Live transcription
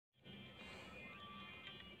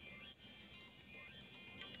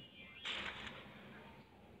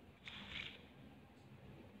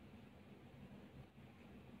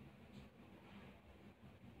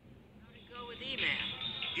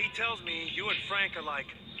tells me you and Frank are like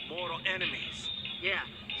mortal enemies. Yeah,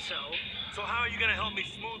 so? So how are you gonna help me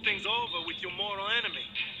smooth things over with your mortal enemy?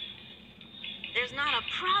 There's not a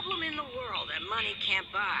problem in the world that money can't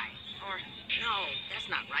buy. Or, no, that's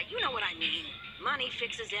not right. You know what I mean. Money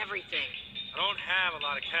fixes everything. I don't have a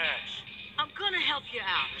lot of cash. I'm gonna help you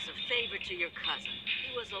out as a favor to your cousin.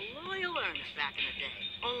 He was a loyal earner back in the day.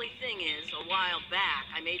 Only thing is, a while back,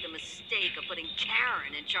 I made the mistake of putting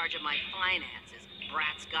Karen in charge of my finances.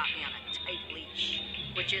 Brat's got me on a tight leash.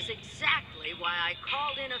 Which is exactly why I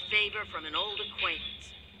called in a favor from an old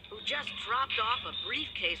acquaintance who just dropped off a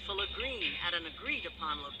briefcase full of green at an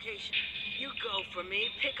agreed-upon location. You go for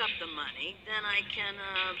me, pick up the money, then I can,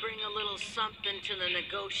 bring a little something to the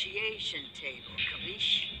negotiation table,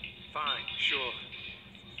 capiche? Fine, sure.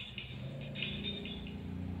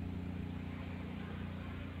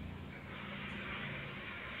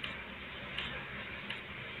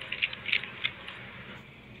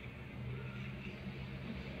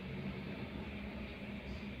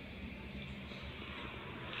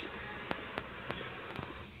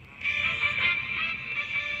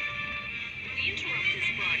 We interrupt this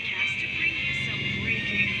broadcast to bring you some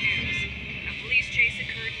breaking news. A police chase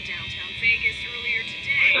occurred in downtown Vegas earlier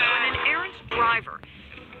today when an errant driver...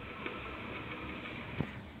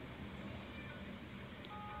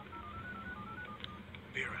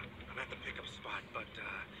 Vera, I'm at the pickup spot, but,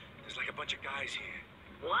 there's like a bunch of guys here.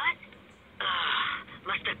 What?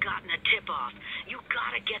 Must have gotten a tip-off. You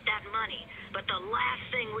gotta get that money. But the last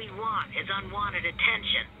thing we want is unwanted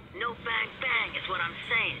attention. No bang bang is what I'm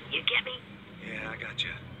saying. You get me? Yeah, I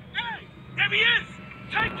gotcha. Hey! There he is!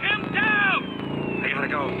 Take him down! I gotta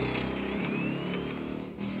go.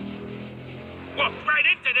 Walk right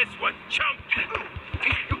into this one, chump!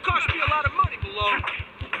 You cost me a lot of money, Malone.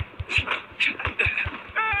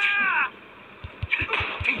 Ah!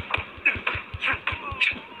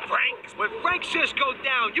 Frank? When Frank says go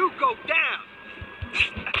down, you go down.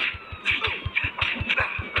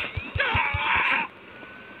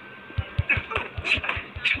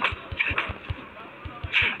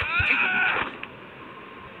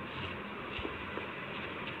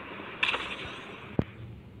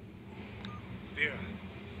 Vera,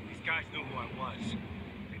 these guys knew who I was.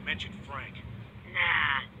 They mentioned Frank.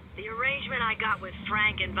 Nah. The arrangement I got with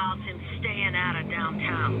Frank involves him staying out of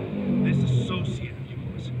downtown. This associate of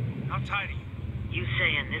yours, how tight are you? You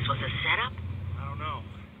saying this was a setup? I don't know.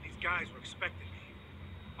 These guys were expecting me.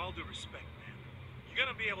 All due respect, man. You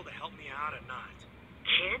gonna be able to help me out or not?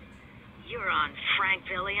 Kid, you're on Frank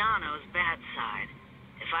Villiano's bad side.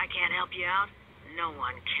 If I can't help you out, no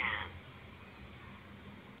one can.